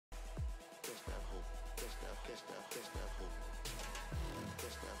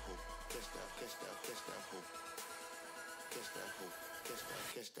Catch that hope.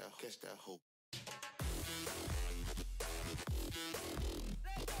 Catch that hope. Catch that hope.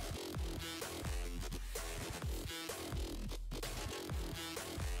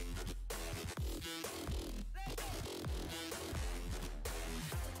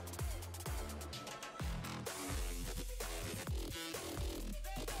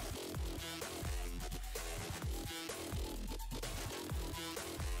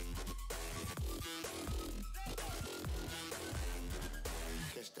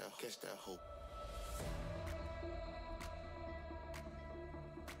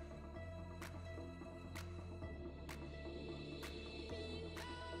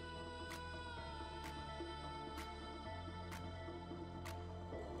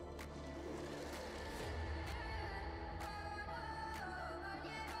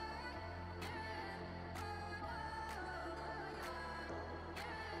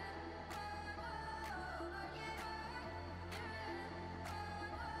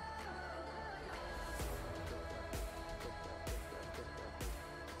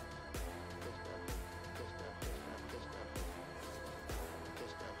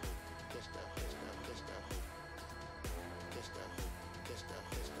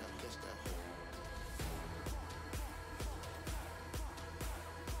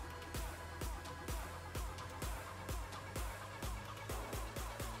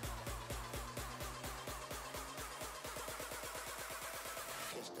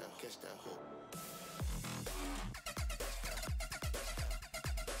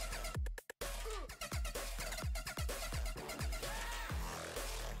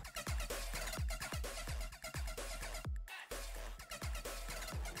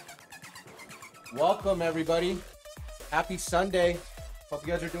 Welcome, everybody. Happy Sunday. Hope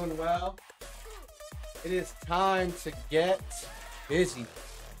you guys are doing well. It is time to get busy.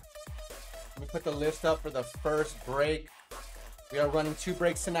 Let me put the list up for the first break. We are running 2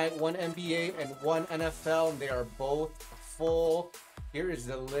 breaks tonight, 1 NBA and 1 NFL, and they are both full. Here is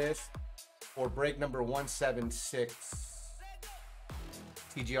the list for break number 176.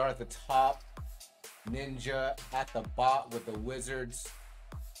 TGR at the top, Ninja at the bot with the Wizards.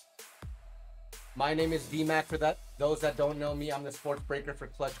 My name is DMAC. For those that don't know me, I'm the sports breaker for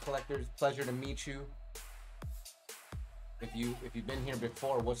Clutch Collectors. Pleasure to meet you. If you've been here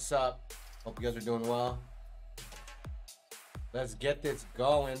before, what's up? Hope you guys are doing well. Let's get this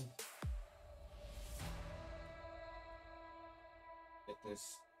going. Get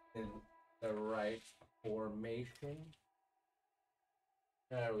this in the right formation.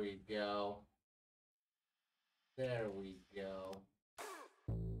 There we go. There we go.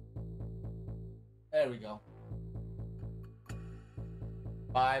 There we go.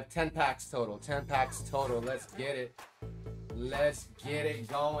 10 packs total. 10 packs total. Let's get it. Let's get it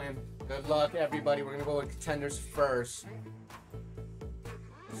going. Good luck, everybody. We're going to go with contenders first.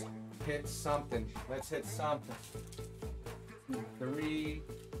 Let's hit something. Let's hit something. 3,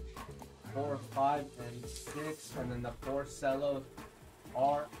 4, 5, and 6. And then the 4 cellos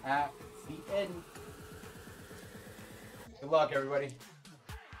are at the end. Good luck, everybody.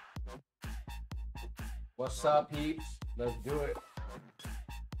 What's up, peeps? Let's do it.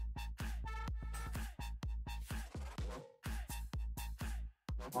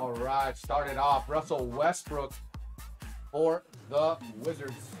 All right, started off Russell Westbrook for the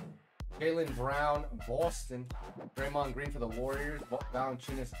Wizards. Jaylen Brown, Boston. Draymond Green for the Warriors.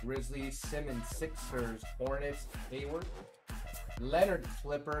 Valanciunas, Grizzlies. Simmons, Sixers. Hornets, Hayward. Leonard,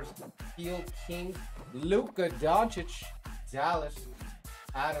 Clippers. Field, Kings. Luka Doncic, Dallas.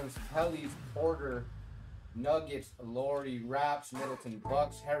 Adams, Pellies, Porter, Nuggets. Laurie, Raps. Middleton,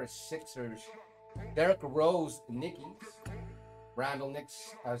 Bucks. Harris, Sixers. Derrick Rose, Knickies. Randall,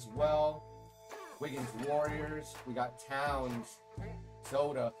 Knicks as well. Wiggins, Warriors. We got Towns,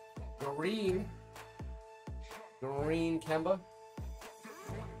 Soda. Green, Kemba.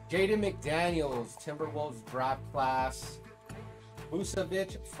 Jaden McDaniels, Timberwolves draft class.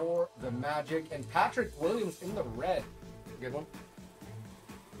 Vucevic for the Magic. And Patrick Williams in the red. Good one.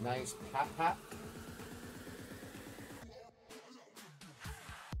 Nice pat.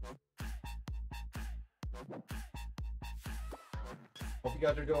 Hope you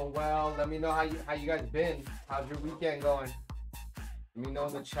guys are doing well. Let me know how you guys been. How's your weekend going? Let me know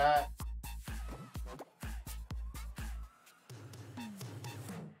in the chat.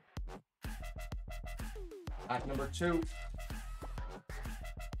 Pack number 2.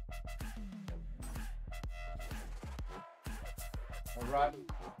 All right.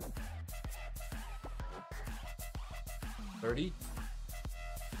 30.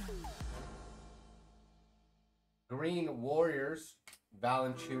 Green Warriors.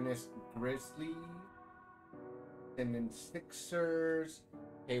 Valanciunas, Grizzly. Simmons Sixers,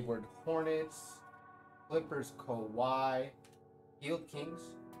 Hayward Hornets, Clippers Kawhi, Field Kings,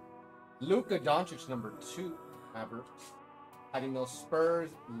 Luka Doncic #2 Mavericks, Patty Mills Spurs,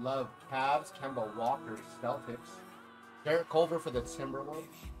 Love Cavs, Kemba Walker Celtics, Jarrett Culver for the Timberwolves,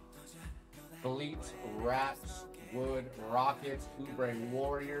 Bleat Raps, Wood Rockets, Oubre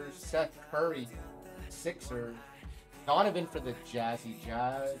Warriors, Seth Curry Sixers, Donovan for the Jazzy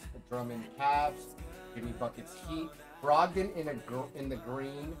Jazz, Drummond Cavs, Jimmy Buckets Heat, Brogdon in the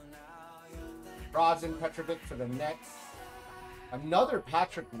green, Brogdon Petrovic for the Nets, another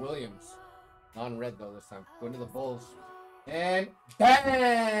Patrick Williams, non-red though this time, going to the Bulls, and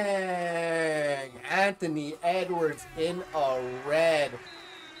bang! Anthony Edwards in a red.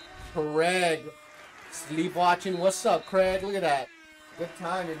 Craig sleepwatching. What's up, Craig? Look at that. Good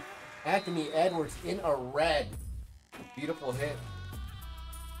timing. Anthony Edwards in a red. Beautiful hit.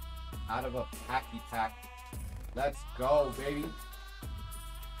 Out of a packy pack. Let's go, baby.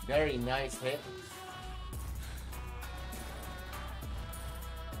 Very nice hit.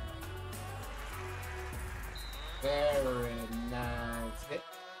 Very nice hit.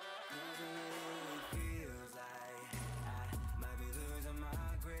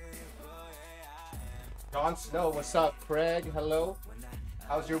 Jon Snow, what's up, Craig? Hello.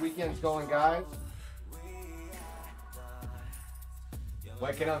 How's your weekends going, guys?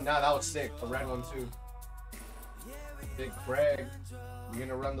 Waking up now, that was sick. A red one too. Big Craig. We're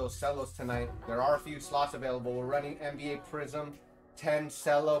gonna run those cellos tonight. There are a few slots available. We're running NBA Prism 10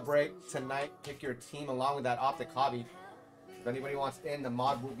 cello break tonight. Pick your team along with that Optic Hobby. If anybody wants in, the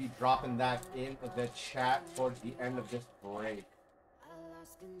mod will be dropping that in the chat towards the end of this break.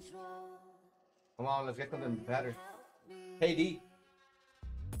 Come on, let's get something better. KD.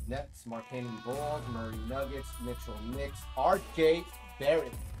 Nets, Markkanen Bulls, Murray Nuggets, Mitchell Knicks, RJ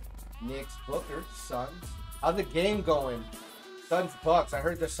Barrett, Knicks, Booker, Suns. How's the game going? Suns, Bucks. I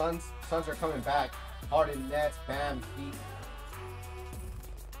heard the Suns are coming back. Harden, Nets, Bam, Heat.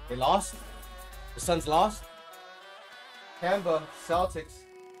 They lost? The Suns lost? Kemba, Celtics,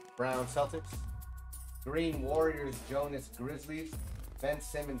 Brown, Celtics. Green, Warriors, Jonas, Grizzlies. Ben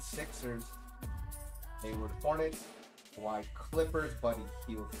Simmons, Sixers. Hayward Hornets, Kawhi Clippers, Buddy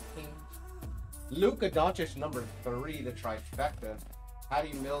Hield Kings, Luka Doncic #3, the trifecta,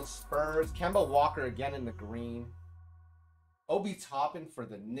 Patty Mills Spurs, Kemba Walker again in the green, Obi Toppin for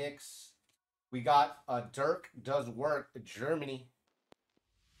the Knicks. We got Dirk Does Work, Germany.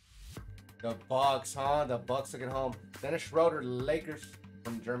 The Bucks, huh? The Bucks took it home. Dennis Schroeder, Lakers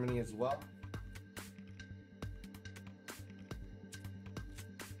from Germany as well.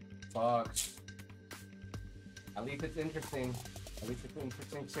 Bucks. At least it's interesting. At least it's an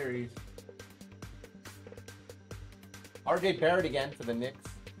interesting series. RJ Barrett again for the Knicks.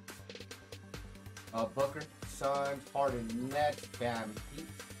 Booker, Suns, Harden, Nets, Bam, Heat.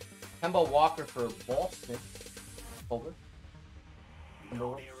 Kemba Walker for Boston. Over.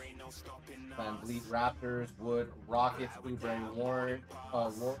 Van Vliet, Raptors, Wood, Rockets, Oubre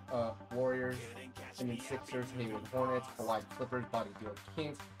Warriors, Simmons Sixers, Hayward Hornets, Kawhi Clippers, Buddy Hield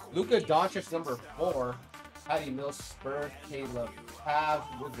Kings. Luka Doncic #4. Patty Mills Spurs, Caleb Cavs,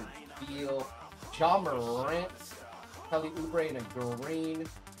 Wizards Steel, Ja Morant, Kelly Oubre in a green,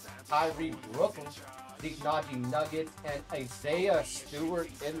 Tyree Brooklyn, Zeke Naji Nuggets, and Isaiah Stewart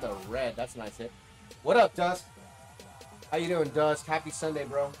in the red. That's a nice hit. What up, Dust? How you doing, Dust? Happy Sunday,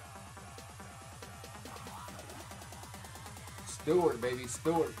 bro. Stewart, baby,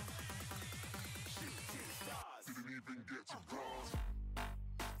 Stewart.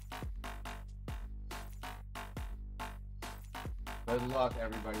 Good luck,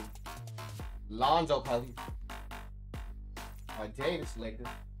 everybody. Lonzo Pelly. Davis Lakers.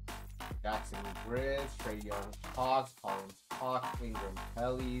 Jackson Grizz. Trey Young Hawks. Collins Hawks. Ingram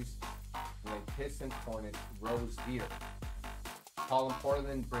Pellies. Blake Pistons. Hornets. Rose Veer. Colin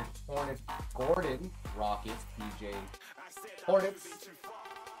Portland. Bridge Hornets. Gordon Rockets. PJ Hornets.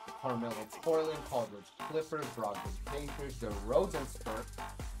 Carmelo Portland. Caldwell Clippers. Brogdon Pacers. DeRozan Spurs.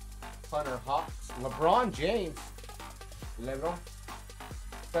 Hunter Hawks. LeBron James. LeBron.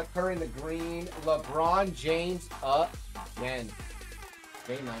 Steph Curry in the green. LeBron James again.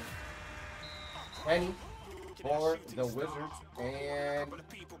 Game night. Penny for the Wizards. And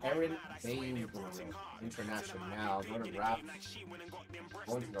Aaron Baines. International. Going to rap.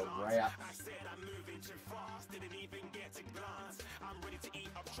 Going to the rap.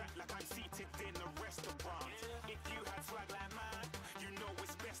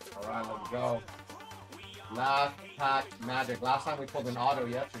 Alright, let's go. Last pack Magic. Last time we pulled an auto,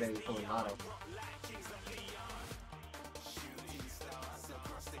 yesterday we pulled an auto.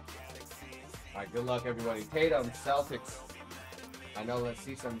 All right, good luck, everybody. Tatum, Celtics. I know, let's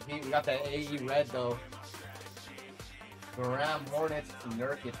see some heat. We got that AE red, though. Graham, Hornets,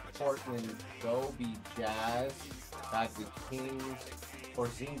 Nurkic, Portland, Dobie, Jazz. Back to Kings,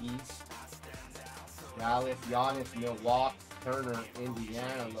 Porzingis. Dallas, Giannis, Milwaukee, Turner,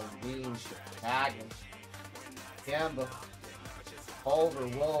 Indiana, Levine, Chicago. Kemba, Culver,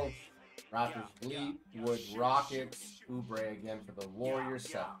 Wolves, Raptors, Fleetwood, Rockets, Oubre again for the Warriors,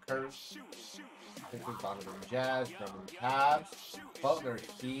 Seth Curry, Pistons, Donovan, Jazz, Drummond, Cavs, Butler,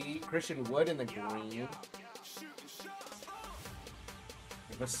 Heat, Christian Wood in the green,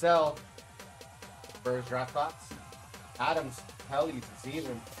 Vassell, Spurs draft spots, Adams, Kelly,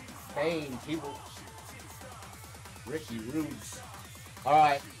 Zealand, Payne, People, Ricky, Rubes. All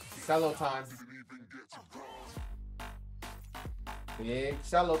right, cello time. Big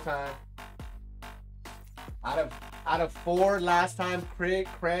cello time. Out of 4 last time,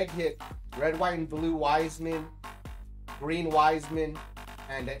 Craig hit red, white, and blue Wiseman, green Wiseman,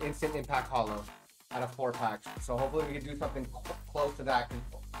 and an instant impact hollow out of 4 packs. So hopefully we can do something close to that.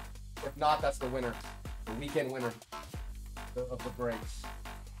 If not, that's the winner, the weekend winner of the breaks.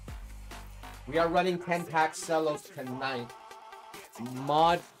 We are running 10-pack cellos tonight.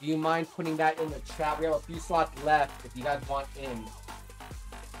 Mod, do you mind putting that in the chat? We have a few slots left if you guys want in.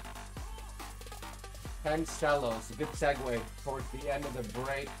 10 cellos, a good segue towards the end of the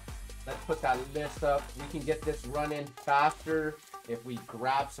break. Let's put that list up. We can get this running faster if we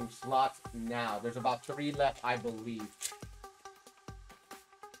grab some slots now. There's about 3 left, I believe.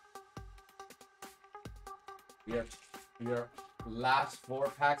 We are last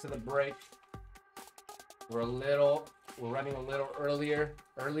 4 packs of the break. We're running a little early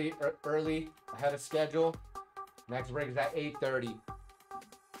ahead of schedule. Next break is at 8:30.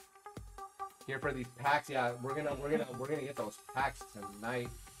 Here for these packs, yeah, we're gonna get those packs tonight.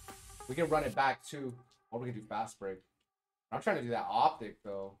 We can run it back too, or we can do fast break. I'm trying to do that optic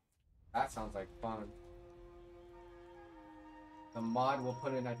though. That sounds like fun. The mod will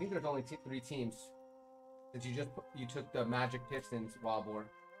put in. I think there's only 3 teams. Since you took the Magic Pistons, Wildboard.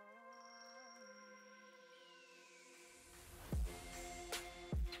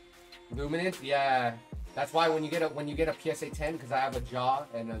 Luminance, yeah. That's why when you get a PSA 10, because I have a Jaw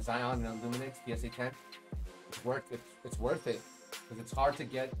and a Zion and a Luminance PSA 10, it's worth it. It's worth it because it's hard to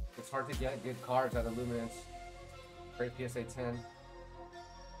get good cards out of Luminance. Great PSA 10.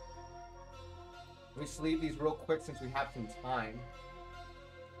 Let me sleeve these real quick since we have some time.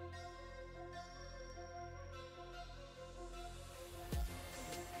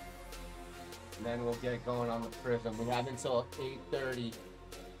 And then we'll get going on the Prism. We have until 8:30.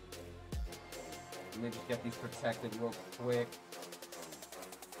 Let me just get these protected real quick.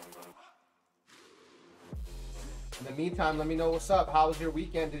 In the meantime, let me know what's up. How was your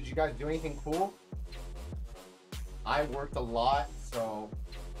weekend? Did you guys do anything cool? I worked a lot, so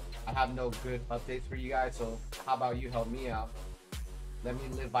I have no good updates for you guys. So how about you help me out? Let me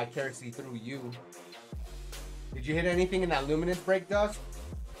live vicariously through you. Did you hit anything in that Luminance break, Dust?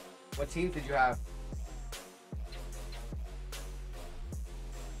 What teams did you have?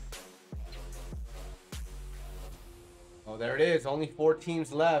 Oh, there it is. Only 4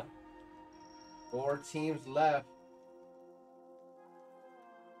 teams left. 4 teams left.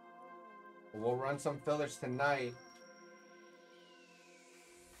 We'll run some fillers tonight.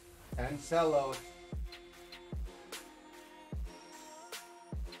 10 cellos.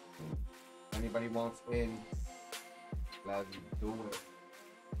 Anybody wants in, let's do it.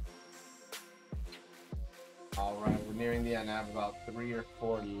 All right, we're nearing the end. I have about 3 or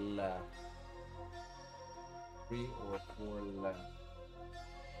 4 left. 3 or 4 left.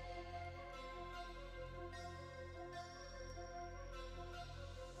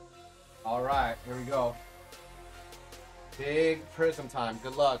 All right, here we go. Big Prism time.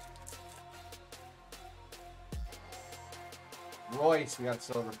 Good luck. Royce, we got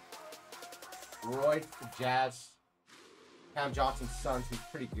silver. Royce, Jazz. Cam Johnson, Suns, who's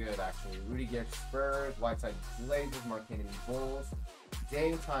pretty good actually. Rudy Gay, Spurs. Whiteside, Blazers. Markkanen, Bulls.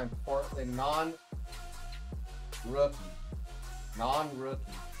 Dame Time, Portland, non-rookie.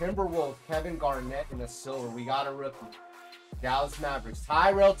 Timberwolves, Kevin Garnett in a silver. We got a rookie. Dallas Mavericks,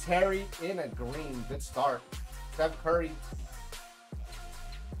 Tyrell Terry in a green. Good start. Steph Curry.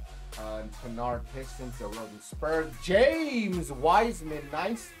 Kennard Pistons, Joe Rosen Spurs. James Wiseman,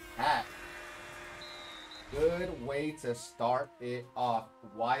 nice hat. Good way to start it off.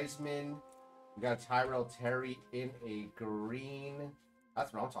 Wiseman. We got Tyrell Terry in a green.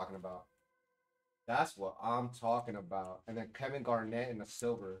 That's what I'm talking about. That's what I'm talking about. And then Kevin Garnett in a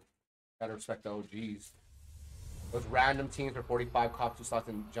silver. Gotta respect the OGs. Those random teams for 45 Cops, 2 slots,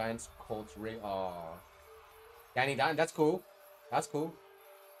 and Giants, Colts, Ray. Oh. Danny Dimes, that's cool. That's cool.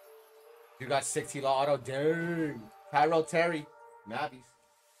 You got 60 law auto. Dang. Tyrell Terry. Mabbies.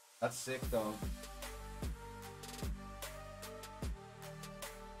 That's sick, though.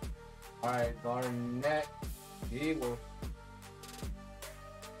 Alright, Garnett. He will.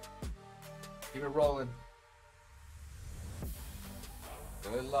 Keep it rolling.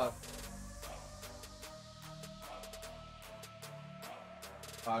 Good luck.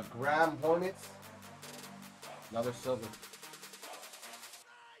 Graham Hornets. Another silver.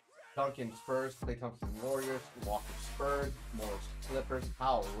 Duncan Spurs. Klay Thompson Warriors. Walker Spurs. Morris Clippers.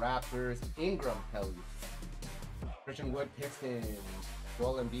 Powell Raptors. Ingram Pelicans. Christian Wood Pistons.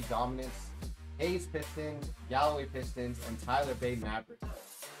 Joel Embiid Dominance. Hayes Pistons. Galloway Pistons. And Tyler Bay Mavericks.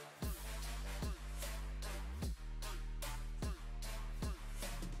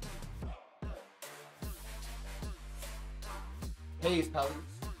 Hayes Pelicans.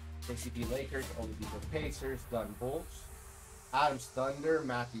 KCP Lakers. Oladipo Pacers. Dunn Bulls. Adams Thunder.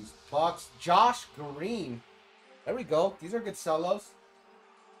 Matthews Bucks. Josh Green. There we go. These are good solos.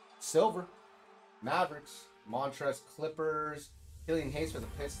 Silver. Mavericks. Montrezl Clippers. Killian Hayes for the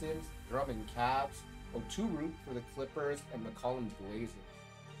Pistons. Drummond Cavs. Oturu for the Clippers. And McCollum Blazers.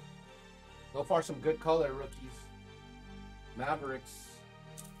 So far, some good color rookies. Mavericks.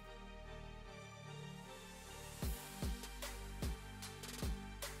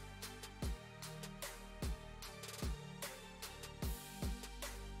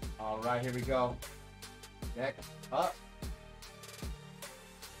 All right, here we go. Next up.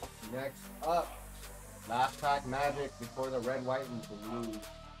 Next up. Last pack Magic before the red, white, and blue.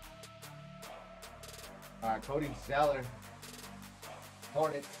 All right, Cody Zeller.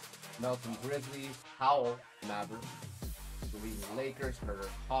 Hornets. Melton Grizzlies. Howell Mavericks. Louis Lakers. Herder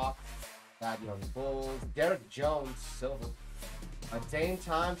Hawks. Thad Young Bulls. Derek Jones Silver. A Dame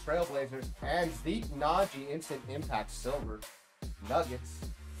Time Trailblazers. And Zeke Naji Instant Impact Silver. Nuggets.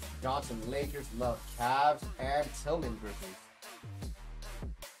 Johnson Lakers, Love Cavs, and Tillman Grizzlies.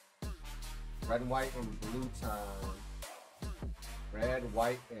 Red, white, and blue time. Red,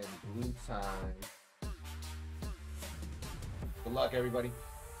 white, and blue time. Good luck, everybody.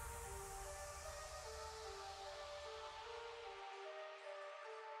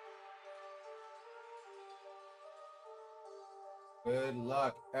 Good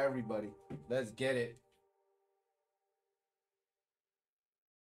luck, everybody. Let's get it.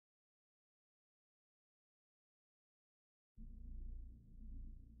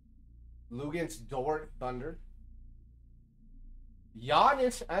 Luguentz Dort Thunder.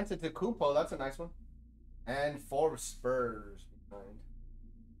 Giannis Antetokounmpo, that's a nice one. And 4 Spurs behind.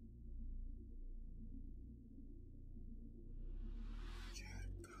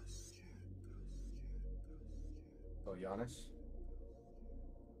 Oh, Giannis.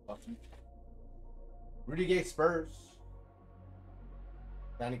 Lucky. Rudy Gay Spurs.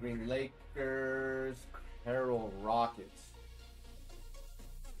 Danny Green Lakers. Carroll Rockets.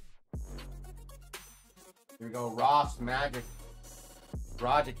 Here we go, Ross Magic,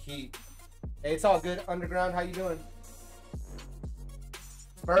 Roger Heat. Hey, it's all good, Underground. How you doing?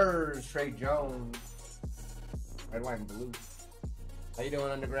 Spurs, Trey Jones. Red, white, and blue. How you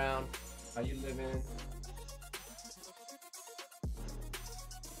doing, Underground? How you living?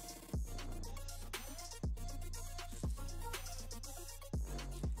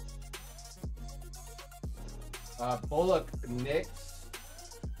 Bullock Knicks.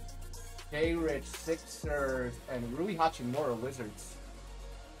 K-Rich Sixers, and Rui Hachimura Wizards.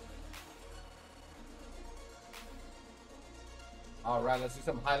 All right, let's do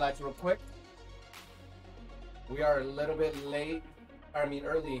some highlights real quick. We are a little bit late. I mean,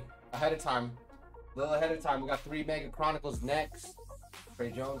 early, ahead of time. A little ahead of time. We got 3 Mega Chronicles next.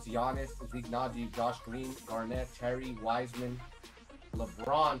 Trey Jones, Giannis, Zeke Naji, Josh Green, Garnett, Terry, Wiseman,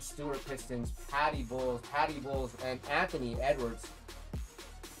 LeBron, Stewart Pistons, Patty Bulls, and Anthony Edwards.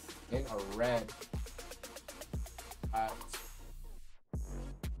 In a red.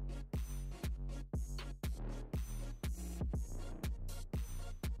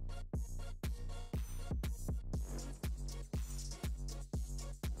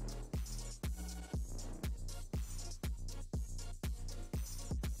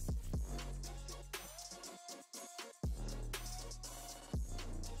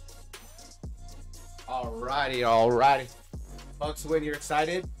 Alrighty. Bucks win, you're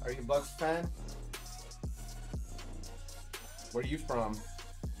excited? Are you a Bucks fan? Where are you from?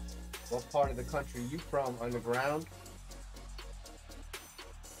 What part of the country are you from, Underground?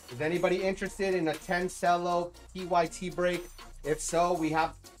 Is anybody interested in a 10 cello PYT break? If so, we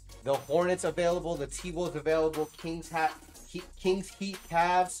have The Hornets available, the T-Wolves available, Kings Heat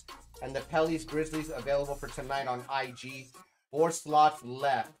Cavs, and the Pellies Grizzlies available for tonight on IG. 4 slots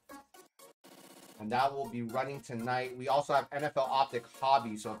left. And that will be running tonight. We also have NFL Optic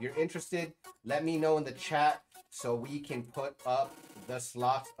Hobby. So if you're interested, let me know in the chat so we can put up the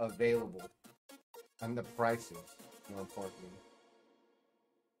slots available and the prices, more importantly.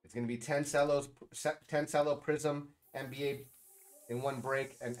 It's going to be 10 Cello Prism NBA in one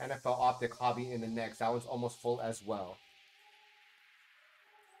break and NFL Optic Hobby in the next. That one's almost full as well.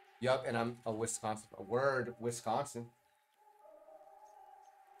 Yup, and I'm a Wisconsin. A word, Wisconsin.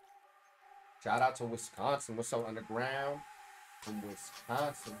 Shout out to Wisconsin. What's up, Underground? From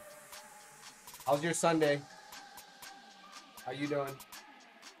Wisconsin. How's your Sunday? How you doing?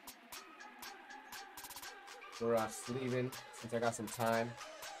 We're sleeping since I got some time.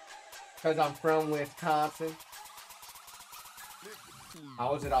 Because I'm from Wisconsin.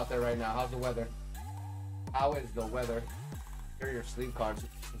 How is it out there right now? How's the weather? How is the weather? Here are your sleep cards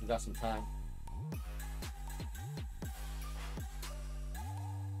since we got some time.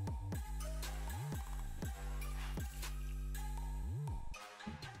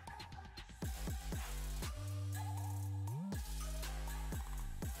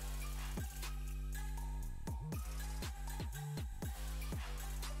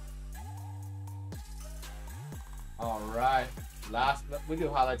 All right. Last, we do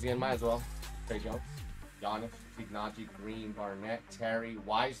highlights again. Might as well. Trey Jones, Giannis, Ignacy, Green, Barnett, Terry,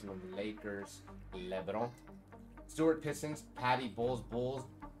 Wiseman, Lakers, LeBron, Stewart, Pistons, Patty, Bulls,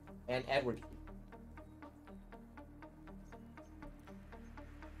 and Edward.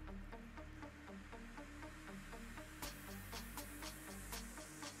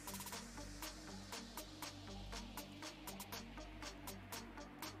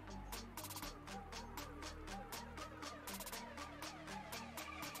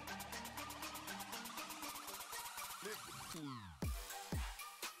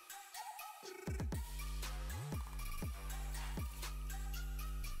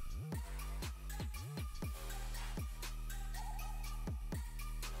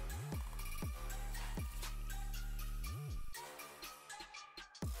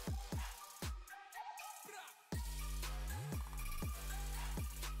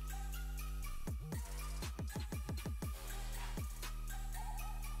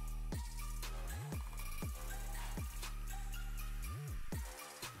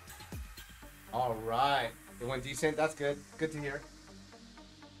 All right. It went decent. That's good. Good to hear.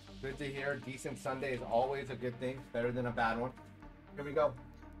 Good to hear. Decent Sunday is always a good thing. Better than a bad one. Here we go.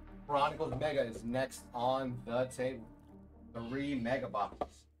 Chronicles Mega is next on the table. 3 mega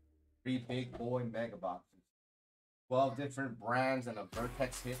boxes. 3 big boy mega boxes. 12 different brands and a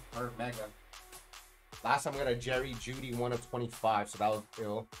Vertex hit per mega. Last time we got a Jerry Jeudy 1 of 25, so that was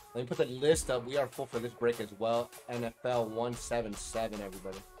ill. Let me put the list up. We are full for this break as well. NFL 177,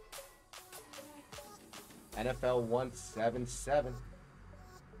 everybody. NFL 177.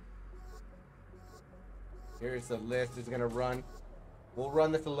 Here's the list. It's gonna run. We'll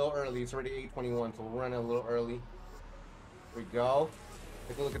run this a little early. It's already 8:21, so we'll run it a little early. Here we go.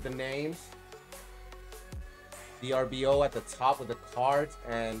 Take a look at the names. DRBO at the top with the cards,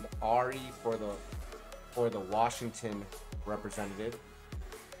 and Ari for the Washington representative.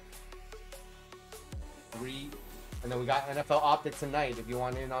 3. And then we got NFL Optic tonight. If you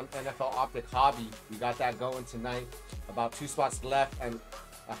want in on NFL Optic Hobby, we got that going tonight. About 2 spots left and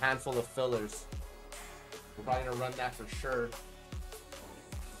a handful of fillers. We're probably gonna run that for sure.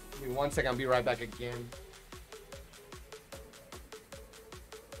 Give me 1 second, I'll be right back again.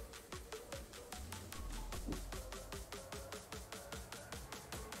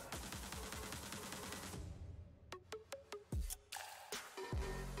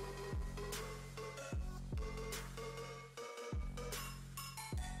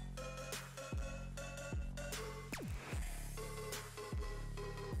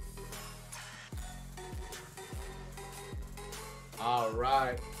 All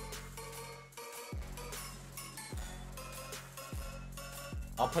right.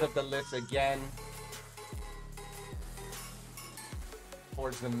 I'll put up the list again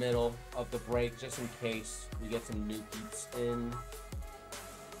towards the middle of the break, just in case we get some new peeps in.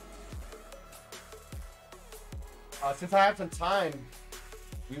 Since I have some time,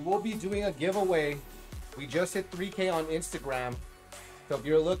 we will be doing a giveaway. We just hit 3K on Instagram. So if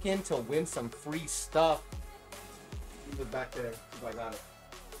you're looking to win some free stuff, leave it back there. Oh, I got it.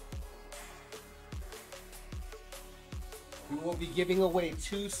 We will be giving away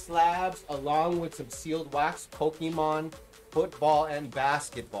 2 slabs along with some sealed wax Pokemon, football, and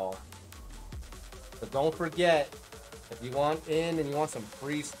basketball. But don't forget, If you want in and you want some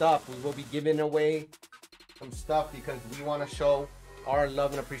free stuff, we will be giving away some stuff because we want to show our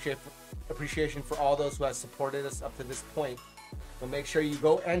love and appreciation for all those who have supported us up to this point. So make sure you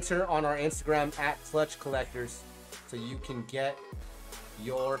go enter on our Instagram at Clutch Collectors so you can get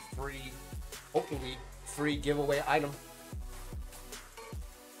your free, hopefully free giveaway item.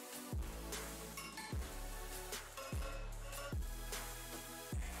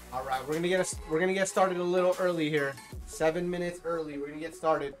 All right, we're gonna get started a little early here. 7 minutes early. We're gonna get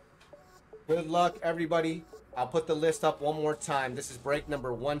started. Good luck, everybody. I'll put the list up one more time. This is break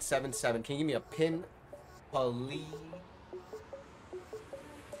number 177. Can you give me a pin, please?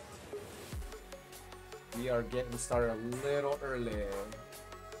 We are getting started a little early.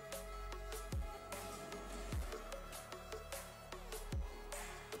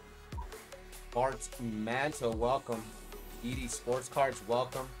 Bart Manto, welcome. ED Sports Cards,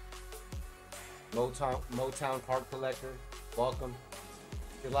 welcome. Motown Card Collector, welcome.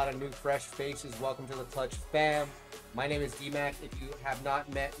 A lot of new fresh faces, welcome to the Clutch fam. My name is D-Mac. If you have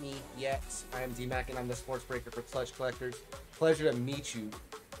not met me yet, I am D-Mac and I'm the Sports Breaker for Clutch Collectors. Pleasure to meet you.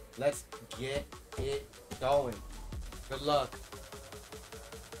 Let's get it going. Good luck.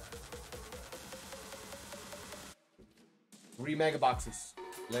 Three mega boxes.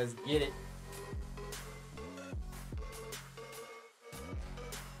 Let's get it.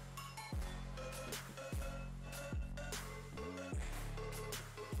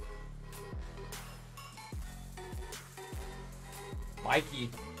 Mikey.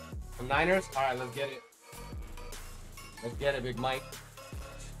 Some Niners? Alright, let's get it. Let's get it, Big Mike.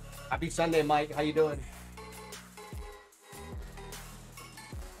 Happy Sunday, Mike. How you doing?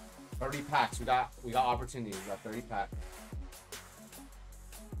 30 packs. We got opportunities. We got 30 packs.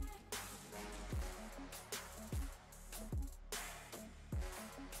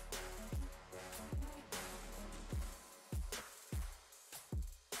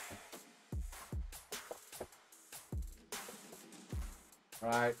 All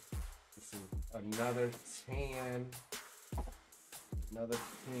right. This is another 10. Another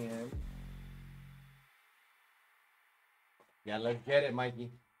 10. Yeah, let's get it,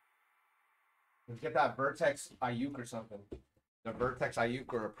 Mikey. Let's get that Vertex Ayuk or something. The Vertex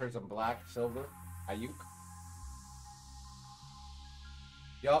Ayuk or a Prism Black, Silver Ayuk.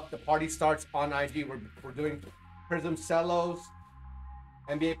 Yup, the party starts on IG. We're doing Prism Cellos,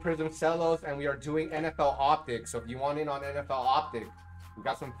 NBA Prism Cellos, and we are doing NFL Optics. So if you want in on NFL Optic, we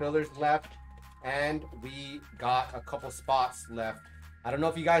got some fillers left, and we got a couple spots left. I don't know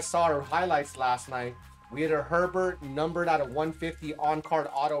if you guys saw our highlights last night. We had a Herbert numbered out of 150 on-card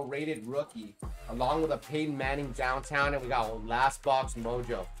auto rated rookie, along with a Peyton Manning downtown, and we got last box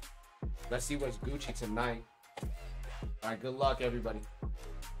mojo. Let's see what's Gucci tonight. All right, good luck, everybody.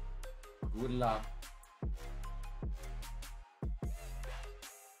 Good luck.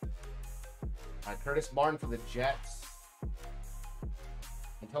 All right, Curtis Martin for the Jets.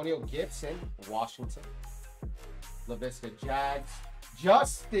 Antonio Gibson, Washington. LaVisca Jags.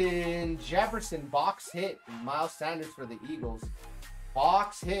 Justin Jefferson, box hit. Miles Sanders for the Eagles.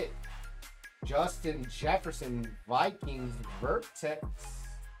 Box hit. Justin Jefferson, Vikings, Vertex.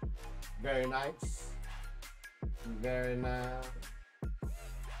 Very nice. Very nice.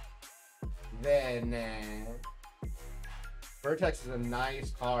 Very nice. Vertex is a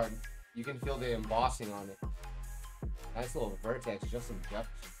nice card. You can feel the embossing on it. Nice little Vertex, Justin Jefferson.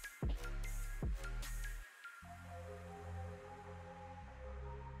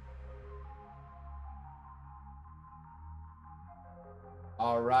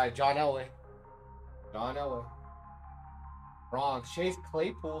 All right, John Elway. John Elway. Bronx. Chase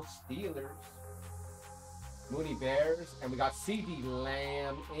Claypool, Steelers. Mooney Bears. And we got CD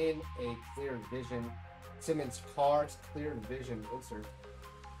Lamb in a clear vision. Simmons cards, clear vision insert.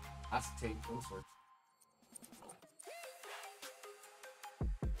 Acetate insert.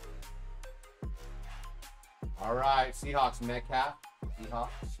 All right, Seahawks Metcalf.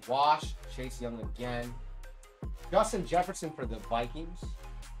 Seahawks Wash. Chase Young again. Justin Jefferson for the Vikings.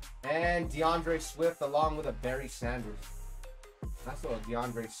 And DeAndre Swift along with a Barry Sanders. That's a little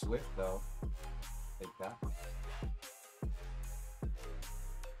DeAndre Swift, though. Take that.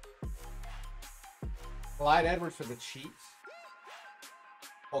 Clyde Edwards for the Chiefs.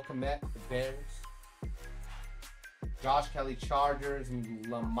 Okamet, the Bears. Josh Kelly, Chargers. And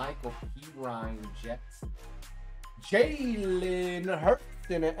LaMichael Pirine, Jets. Jalen Hurts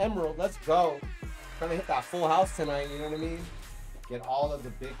in an Emerald. Let's go. Trying to hit that full house tonight, you know what I mean? Get all of the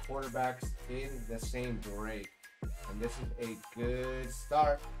big quarterbacks in the same break. And this is a good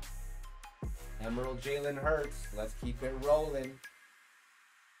start. Emerald Jalen Hurts. Let's keep it rolling.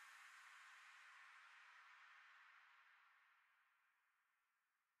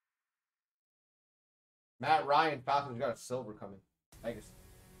 Matt Ryan, Falcons got a silver coming. Legacy.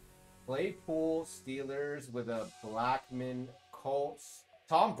 Claypool, Steelers with a Blackman, Colts.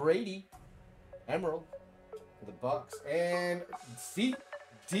 Tom Brady, Emerald for the Bucks. And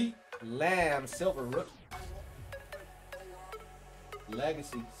C.D. Lamb, silver rookie.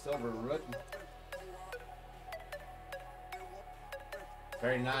 Legacy, silver rookie.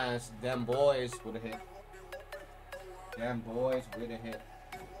 Very nice. Them boys would have hit. Them boys would have hit.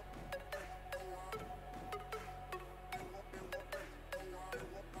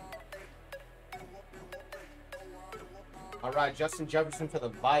 All right, Justin Jefferson for the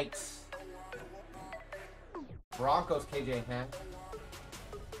Vikes. Broncos, KJ Ham.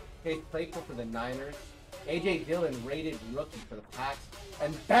 Chase Claypool for the Niners. AJ Dillon, rated rookie for the Pats.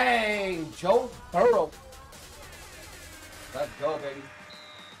 And bang! Joe Burrow. Let's go, baby.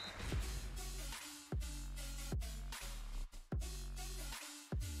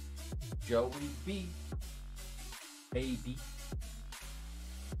 Joey B. Baby.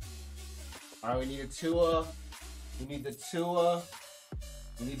 All right, we need a Tua. We need the Tua.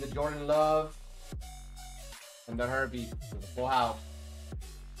 We need the Jordan Love. And the Herbie for the full house.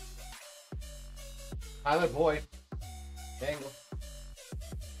 Tyler Boyd. Bengals.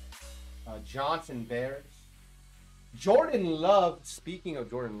 Johnson Bears. Jordan Love. Speaking of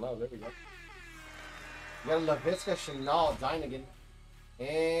Jordan Love, there we go. We got LaVisca Chenault, Dynagan.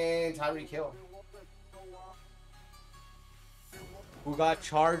 And Tyreek Hill. Who got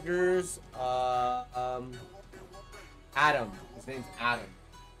Chargers? Adam. His name's Adam.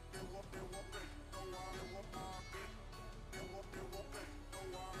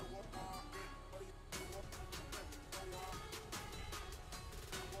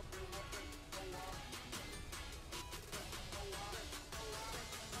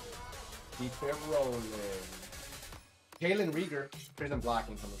 Keep it rolling. Jalen Reagor, Prison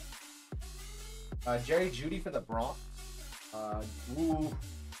Blacking coming. Jerry Jeudy for the Bronx.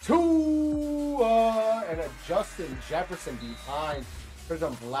 Tua and a Justin Jefferson behind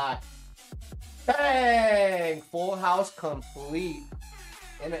Prison Black. Bang! Full house complete.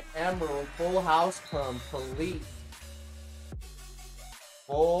 And an Emerald. Full house complete.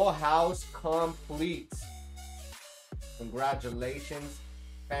 Full house complete. Congratulations,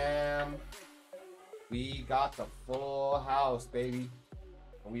 fam. We got the full house, baby.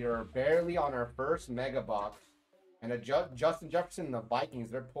 We are barely on our first mega box. And a Justin Jefferson and the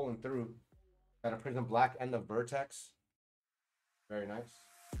Vikings, they're pulling through. Got a Prison Black and the Vertex. Very nice.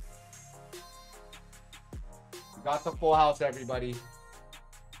 We got the full house, everybody.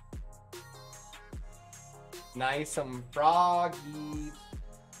 Nice, some froggies.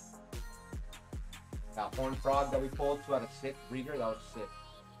 That horn frog that we pulled 2 out of 6. Reader, that was sick.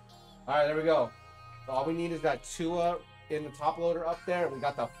 Alright, there we go. So all we need is that Tua in the top loader up there. We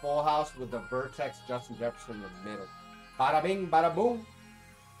got the full house with the Vertex Justin Jefferson in the middle. Bada bing, bada boom.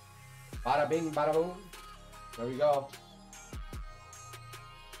 Bada bing, bada boom. There we go.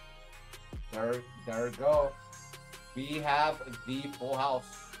 There we go. We have the full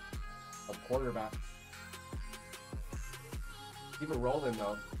house of quarterbacks. Keep it rolling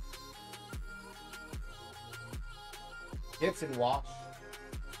though. Gibson Wash.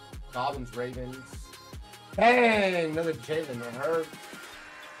 Dobbins Ravens. Bang! Another Jalen and her.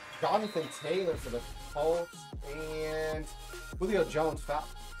 Jonathan Taylor for the Colts. And Julio Jones foul.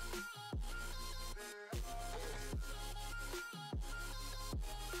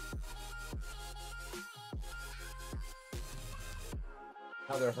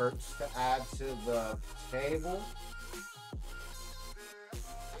 Another Hurts to add to the table.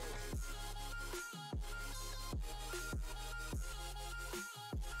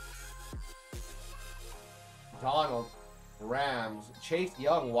 Donald, Rams. Chase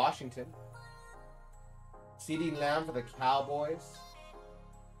Young, Washington. C.D. Lamb for the Cowboys.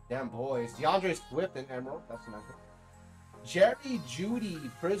 Damn boys. DeAndre Swift and Emerald. That's a nice one. Jerry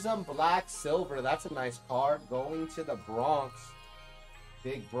Jeudy, Prism Black Silver. That's a nice card. Going to the Bronx.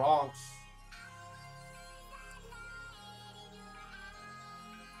 Big Bronx.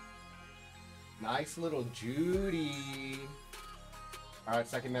 Nice little Jeudy. Alright,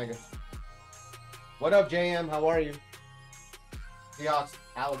 second mega. What up, JM? How are you? Seahawks,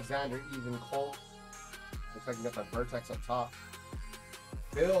 Alexander, even Colts. Looks like you got the Vertex up top.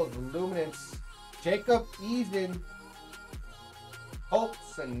 Bills, Luminance, Jacob, even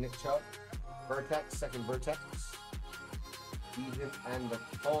Colts, and Nick Chubb. Vertex, second Vertex. Even and the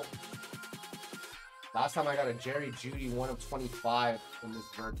Colts. Last time I got a Jerry Jeudy 1 of 25 from this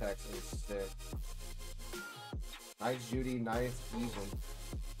Vertex. It was sick. Nice Jeudy, nice even.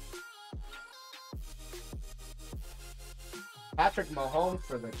 Patrick Mahomes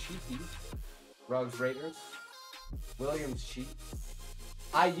for the Chiefs. Ruggs Raiders. Williams Chiefs.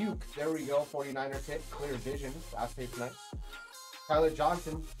 Ayuk, there we go. 49ers hit. Clear vision. Last tape nice. Tyler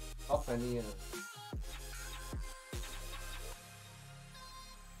Johnson. Oh, and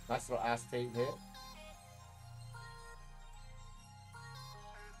nice little ass tape hit.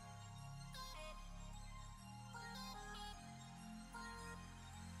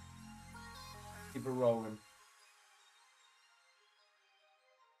 Keep it rolling.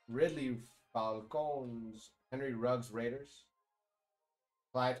 Ridley Falcons. Henry Ruggs Raiders.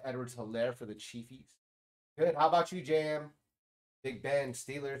 Clyde Edwards-Helaire for the Chiefies. Good. How about you, Jam? Big Ben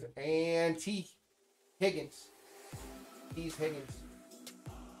Steelers and T. Higgins. T's Higgins.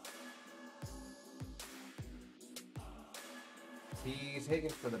 T's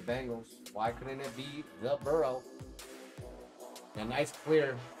Higgins for the Bengals. Why couldn't it be the Burrow? And nice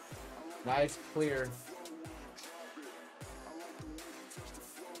clear. Nice clear.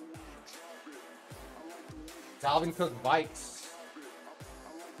 Dalvin Cook Vikes.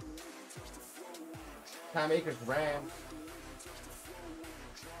 Cam Akers Rams.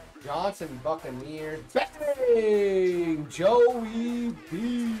 Johnson Buccaneers. Bang! Joey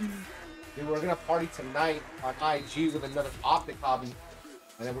B. Dude, we're gonna party tonight on IG with another Optic hobby.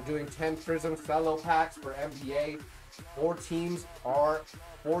 And then we're doing 10 Prism Fellow packs for NBA. 4 teams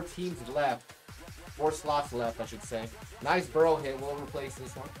left. 4 slots left, I should say. Nice Burrow hit. We'll replace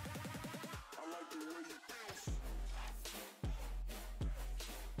this one.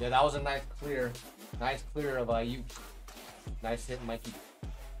 Yeah, that was a nice clear. Nice clear of you. Nice hit, Mikey.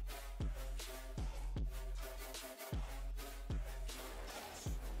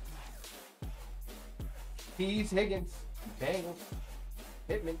 T's Higgins, Bengals,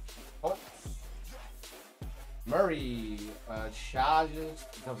 Pittman, Colts, Murray, Chargers,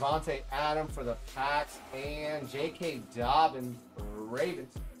 Devontae Adams for the Pats, and J.K. Dobbins,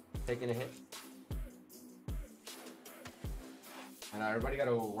 Ravens, taking a hit. And everybody got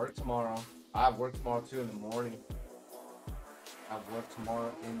to work tomorrow. I have work tomorrow too in the morning. I have work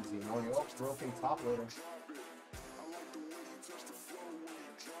tomorrow in the morning. Oh, broken top loader.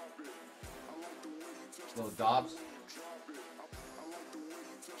 Little Dobbs.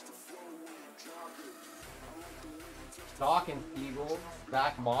 Dawkins Eagles.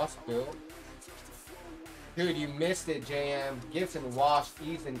 Back Moss build. Dude, you missed it, JM. Gibson Wash,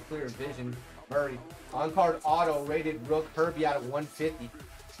 Ethan Clear Vision. Murray. On-card auto rated Rook Herbie out of 150.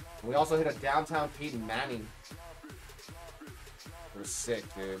 We also hit a downtown Peyton Manning. It was sick,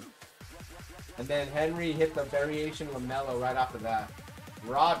 dude. And then Henry hit the variation LaMelo right after that.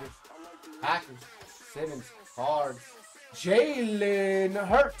 Rodgers, Packers, Simmons, Cards, Jalen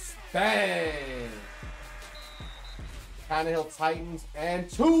Hurts, bang! Tannehill Titans, and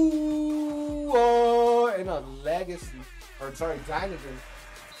Tua in a legacy. Or sorry, Dynagan.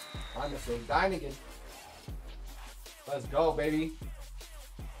 I'm missing Dynagan. Let's go, baby.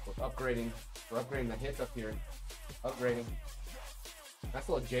 We're upgrading. We're upgrading the hits up here. Upgrading. That's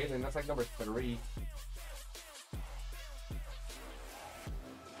a little Jalen. That's like number 3.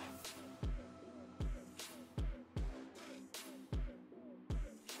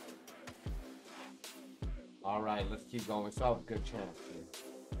 All right, let's keep going. We still have a good chance here.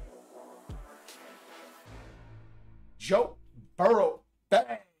 Joe Burrow,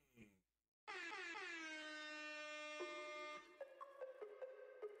 bang!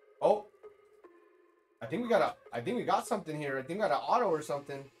 Oh, I think we got something here. I think we got an auto or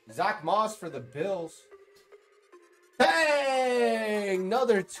something. Zach Moss for the Bills. Bang!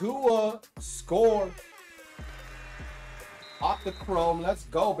 Another Tua score. Off the chrome. Let's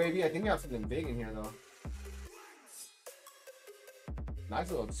go, baby. I think we have something big in here, though. Nice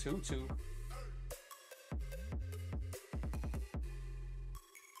little 2-2.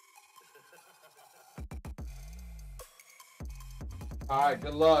 All right,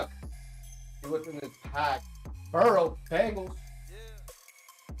 good luck. See what's in this pack. Burrow, Bengals.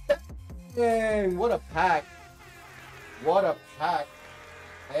 Dang, what a pack. What a pack.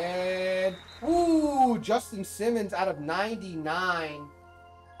 And, ooh, Justin Simmons out of 99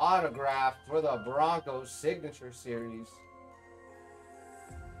 autograph for the Broncos Signature Series.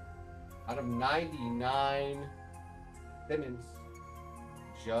 Out of 99, Simmons.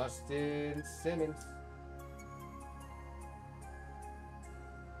 Justin Simmons.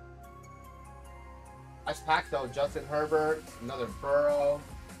 Nice pack though. Justin Herbert, another Burrow.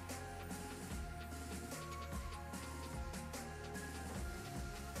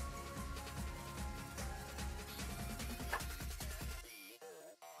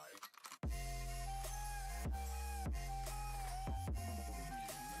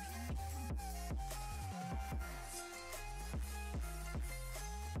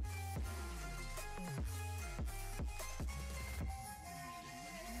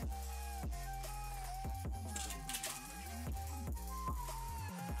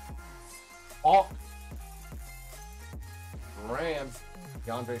 Hawks. Rams.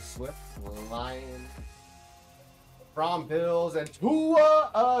 DeAndre Swift. Lions. From Bills. And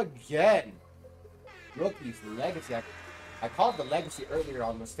Tua again. Rookies. Legacy. I called the legacy earlier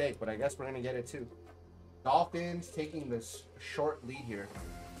on mistake, but I guess we're going to get it too. Dolphins taking this short lead here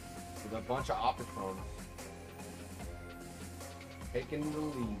with a bunch of Opticons. Taking the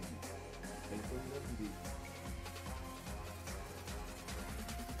lead. Taking the lead.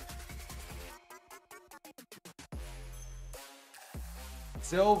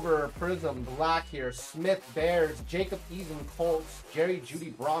 Silver, Prism, Black here. Smith, Bears. Jacob Eason, Colts. Jerry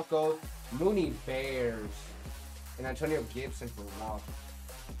Judy, Broncos. Mooney, Bears. And Antonio Gibson for Lost.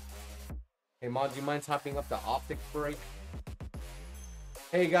 Hey, Mon, do you mind topping up the optic break?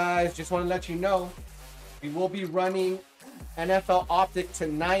 Hey, guys, just want to let you know, we will be running NFL Optic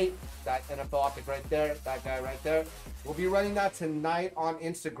tonight. That NFL Optic right there, that guy right there. We'll be running that tonight on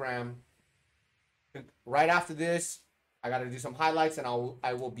Instagram. Right after this, I got to do some highlights, and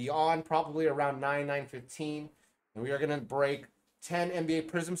I will be on probably around 9:15. And we are going to break 10 NBA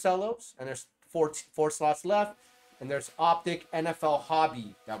Prism Cellos, and there's four slots left. And there's Optic NFL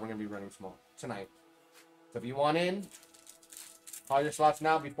Hobby that we're going to be running small tonight. So if you want in, call your slots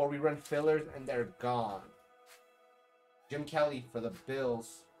now before we run fillers, and they're gone. Jim Kelly for the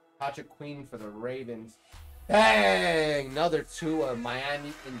Bills. Patrick Queen for the Ravens. Bang! Another two of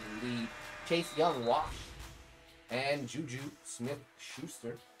Miami in the lead. Chase Young, Wash. And Juju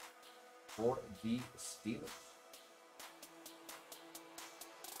Smith-Schuster for the Steelers.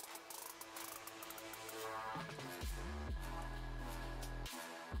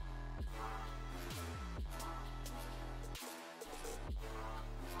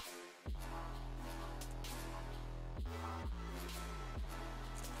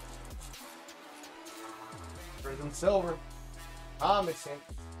 Prism Silver, Thomason,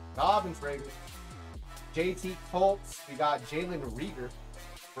 Dobbins Ravens, JT Colts. We got Jalen Reagor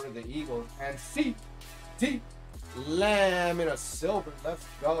for the Eagles, and CeeDee Lamb in a silver. Let's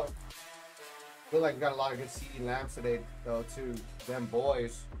go. Feel like we got a lot of good CeeDee Lambs today, though, too. Them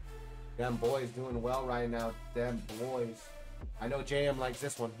boys doing well right now. Them boys. I know JM likes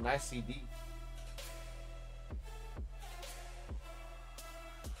this one. Nice CD.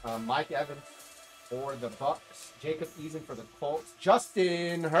 Mike Evans for the Bucks. Jacob Eason for the Colts.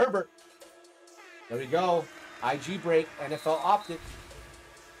 Justin Herbert. There we go. IG break. NFL Optic.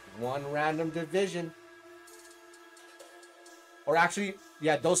 One random division. Or actually,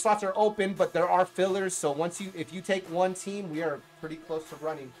 yeah, those slots are open, but there are fillers. So if you take one team, we are pretty close to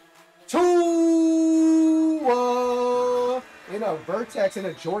running. Tua in a Vertex and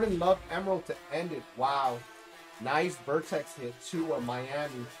a Jordan Love Emerald to end it. Wow. Nice Vertex hit. Tua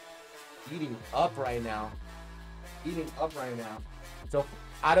Miami. Eating up right now. So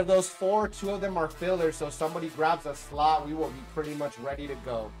out of those four, two of them are fillers. So somebody grabs a slot, we will be pretty much ready to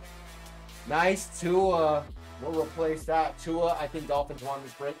go. Nice Tua. We'll replace that. Tua, I think Dolphins won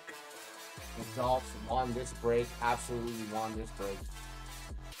this break. The Dolphins won this break. Absolutely won this break.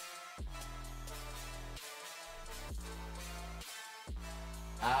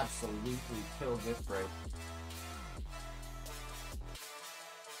 Absolutely killed this break.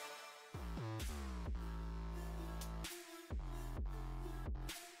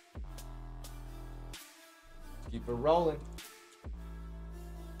 Keep it rolling.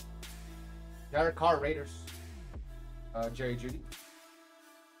 Derek Carr, Raiders. Jerry Judy.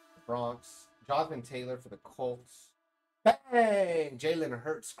 Bronx. Jonathan Taylor for the Colts. Bang! Jalen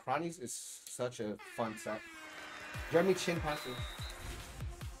Hurts. Cronies is such a fun set. Jeremy Chin, Panthers.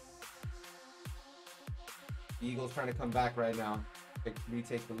 Eagles trying to come back right now.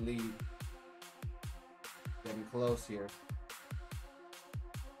 Retake the lead. Getting close here.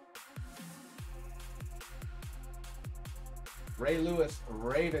 Ray Lewis,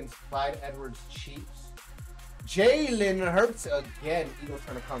 Ravens. Clyde Edwards, Chiefs. Jalen Hurts again. Eagles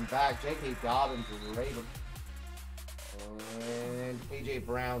trying to come back. J.K. Dobbins, Ravens. And A.J.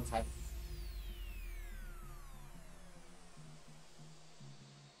 Brown, Titans.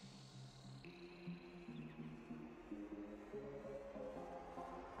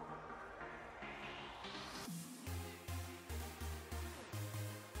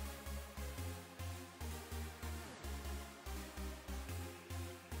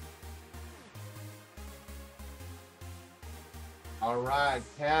 All right,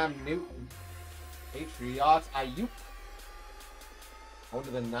 Cam Newton, Patriots, Ayuk, over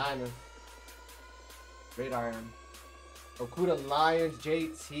the Niners, Gridiron, Okuda Lions,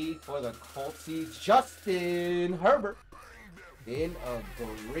 JT for the Coltsies, Justin Herbert in a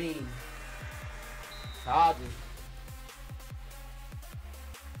green, Chargers,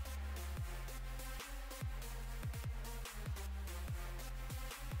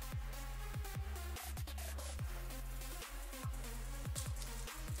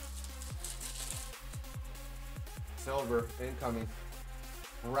 silver incoming.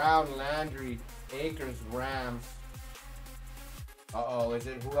 Brown, Landry, Akers, Rams. Uh-oh, is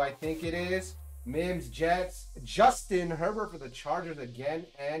it who I think it is? Mims, Jets, Justin Herbert for the Chargers again,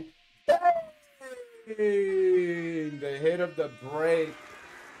 and bang! The hit of the break.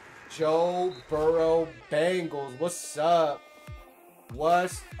 Joe Burrow, Bengals. What's up?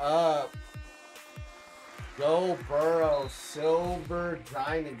 What's up? Joe Burrow, Silver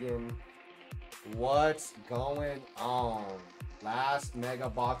Dynagan. What's going on? Last Mega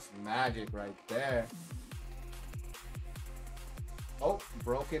Box Magic right there. Oh,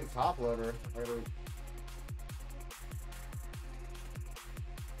 broken top loader.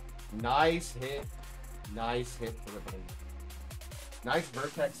 Nice hit. Nice hit for the Bengals. Nice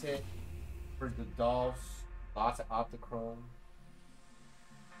Vertex hit for the Dolphs. Lots of Optichrome.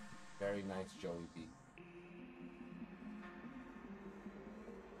 Very nice, Joey B.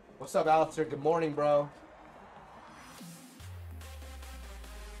 What's up, Alistair? Good morning, bro.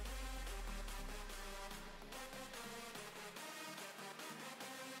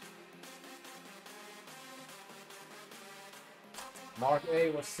 Mark A,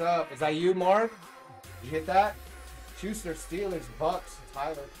 what's up? Is that you, Mark? Did you hit that? Schuster, Steelers, Bucks,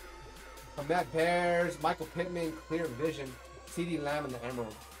 Tyler. Komet, Bears, Michael Pittman, Clear Vision, CD Lamb, and the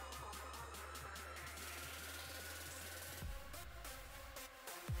Emerald.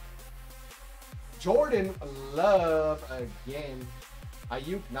 Jordan Love again.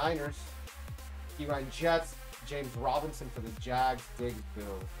 Ayuk, Niners. Keyline, Jets. James Robinson for the Jags. Diggs,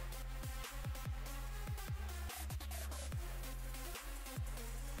 Bills.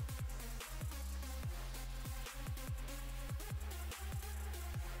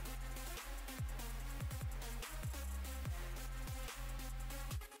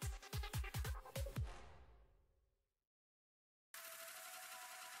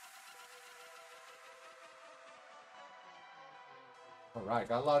 Alright,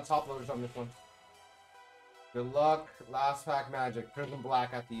 got a lot of top loaders on this one. Good luck. Last pack Magic. Prism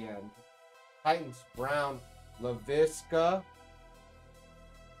Black at the end. Titans, Brown, LaVisca.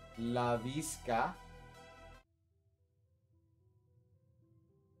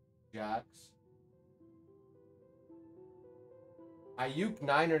 Jacks. Ayuk,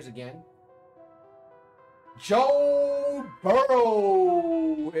 Niners again. Joe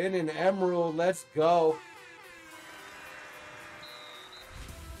Burrow in an Emerald. Let's go.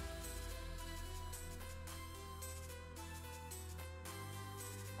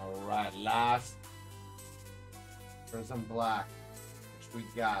 Alright, last Prism Black. What we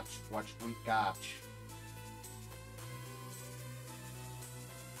got? What we got?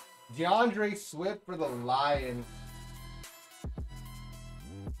 DeAndre Swift for the Lions.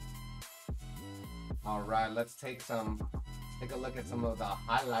 Alright, let's take a look at some of the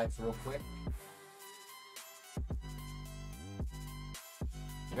highlights real quick.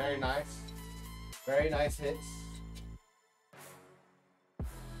 Very nice. Very nice hits.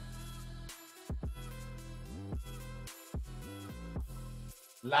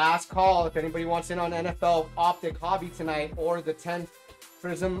 Last call if anybody wants in on NFL Optic Hobby tonight or the 10th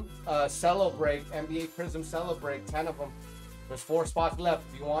Prism Celebrate, NBA Prism Celebrate, 10 of them. There's 4 spots left.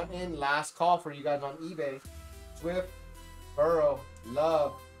 If you want in, last call for you guys on eBay. Swift, Burrow,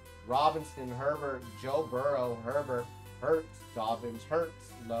 Love, Robinson, Herbert, Joe Burrow, Herbert, Hurts, Dobbins,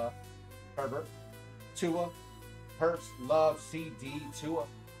 Hurts, Love, Herbert, Tua, Hurts, Love, CD, Tua,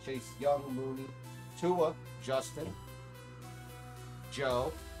 Chase Young, Mooney, Tua, Justin,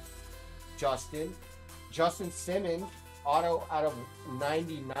 Joe, Justin Simmons, auto out of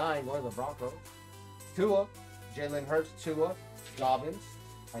 99, going to the Broncos. Tua, Jalen Hurts, Tua, Dobbins,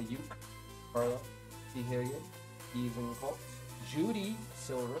 Ayuk, Burrow, T. Hilliard, Even Colts, Judy,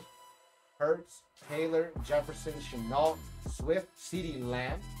 Silver, Hurts, Taylor, Jefferson, Chenault, Swift, CeeDee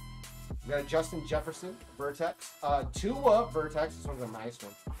Lamb. We got a Justin Jefferson, Vertex. Tua, Vertex. This one's a nice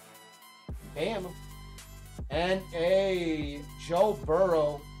one. Bam. And a Joe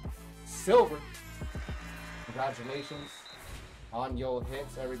Burrow, Silver. Congratulations on your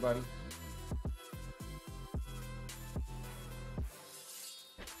hits, everybody.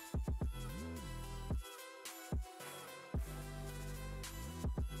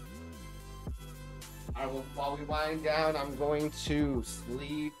 All right, well, while we wind down, I'm going to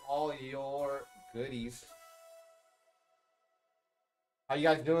sleeve all your goodies. How you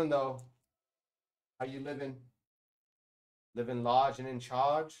guys doing, though? How you living? Living large and in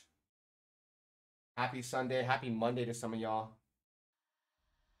charge? Happy Sunday, happy Monday to some of y'all.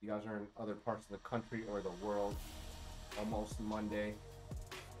 You guys are in other parts of the country or the world. Almost Monday.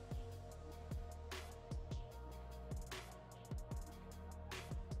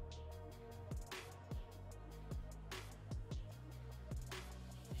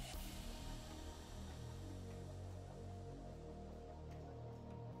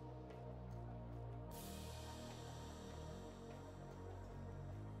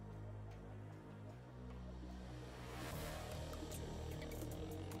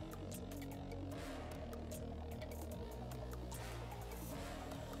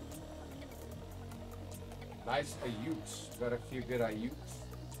 Nice Ayuks. Got a few good Ayuks.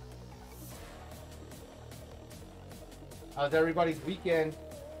 How's everybody's weekend?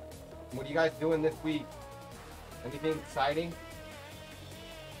 What are you guys doing this week? Anything exciting?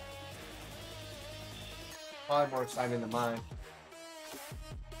 Probably more exciting than mine.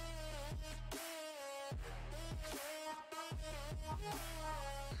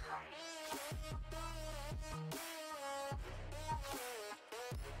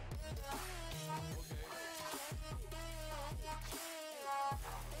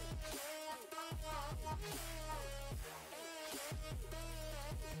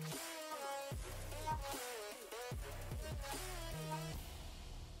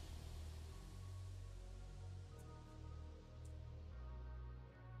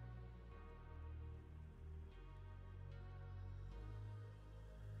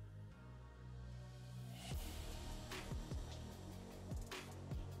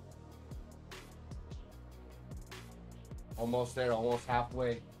 Almost there, almost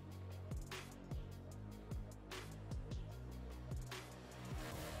halfway. You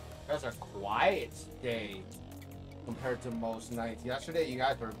guys are quiet today compared to most nights. Yesterday, you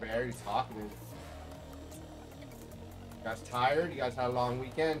guys were very talkative. You guys tired? You guys had a long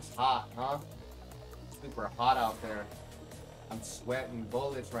weekend? It's hot, huh? Super hot out there. I'm sweating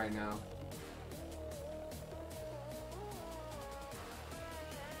bullets right now.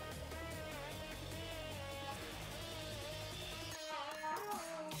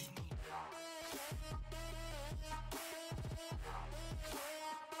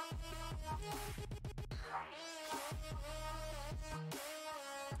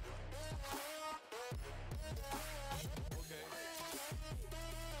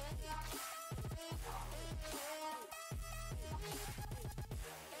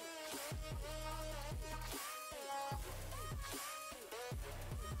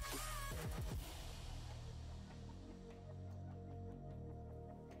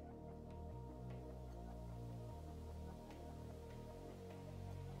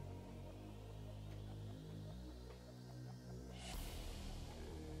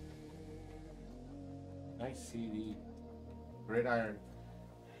 Nice CD. Gridiron.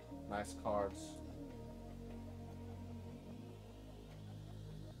 Nice cards.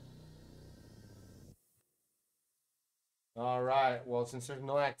 All right. Well, since there's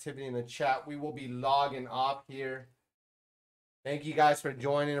no activity in the chat, we will be logging off here. Thank you guys for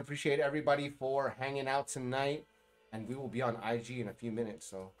joining. Appreciate everybody for hanging out tonight. And we will be on IG in a few minutes.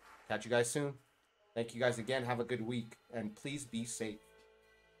 So catch you guys soon. Thank you guys again. Have a good week. And please be safe.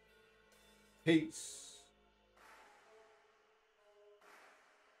 Peace.